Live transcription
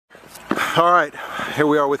All right, here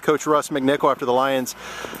we are with Coach Russ McNickle after the Lions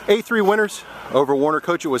 8-3 winners over Warner.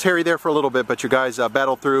 Coach, it was hairy there for a little bit, but you guys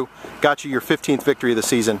battled through, got you your 15th victory of the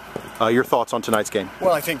season. Your thoughts on tonight's game?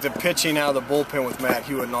 Well, I think the pitching out of the bullpen with Matt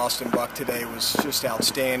Hewitt and Austin Buck today was just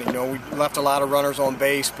outstanding. You know, we left a lot of runners on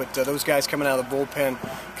base, but those guys coming out of the bullpen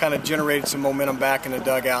kind of generated some momentum back in the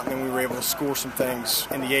dugout, and then we were able to score some things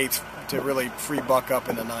in the 8th to really free Buck up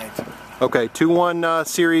in the 9th. Okay, 2-1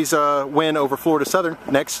 series win over Florida Southern.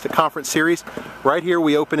 Next conference series. Right here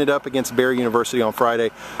we open it up against Barry University on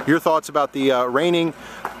Friday. Your thoughts about the reigning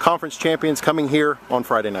conference champions coming here on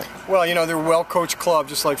Friday night? Well, you know, they're a well-coached club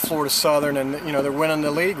just like Florida Southern, and, you know, they're winning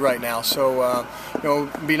the league right now. So, you know,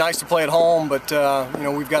 it'd be nice to play at home, but, you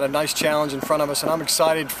know, we've got a nice challenge in front of us, and I'm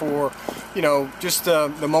excited for, you know, just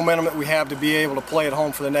the momentum that we have to be able to play at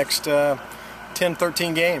home for the next 10,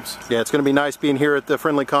 13 games. Yeah, it's going to be nice being here at the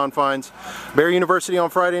friendly confines. Barry University on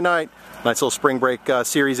Friday night. Nice little spring break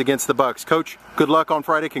series against the Bucks. Coach, good luck on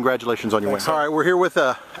Friday. Congratulations on your win. All right, we're here with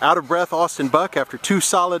out-of-breath Austin Buck after 2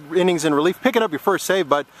 solid innings in relief, picking up your first save,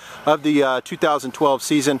 bud, of the 2012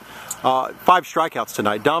 season. 5 strikeouts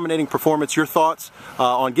tonight. Dominating performance. Your thoughts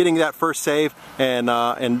on getting that first save and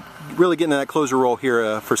really getting that closer role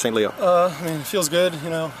here for St. Leo? I mean, it feels good. You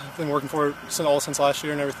know, I've been working for it since last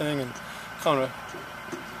year and everything, and kind of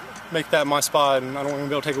make that my spot, and I don't want to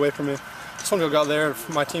be able to take away from me. I just want to go out there. If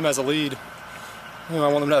my team has a lead, you know, I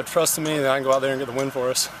want them to have trust in me, and I can go out there and get the win for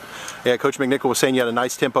us. Yeah, Coach McNickle was saying you had a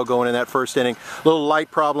nice tempo going in that first inning. A little light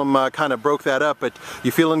problem kind of broke that up, but you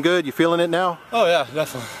feeling good? You feeling it now? Oh yeah,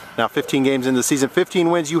 definitely. Now 15 games into the season, 15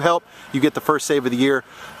 wins, you help, you get the first save of the year.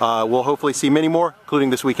 We'll hopefully see many more, including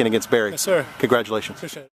this weekend against Barry. Yes, sir. Congratulations. Appreciate it.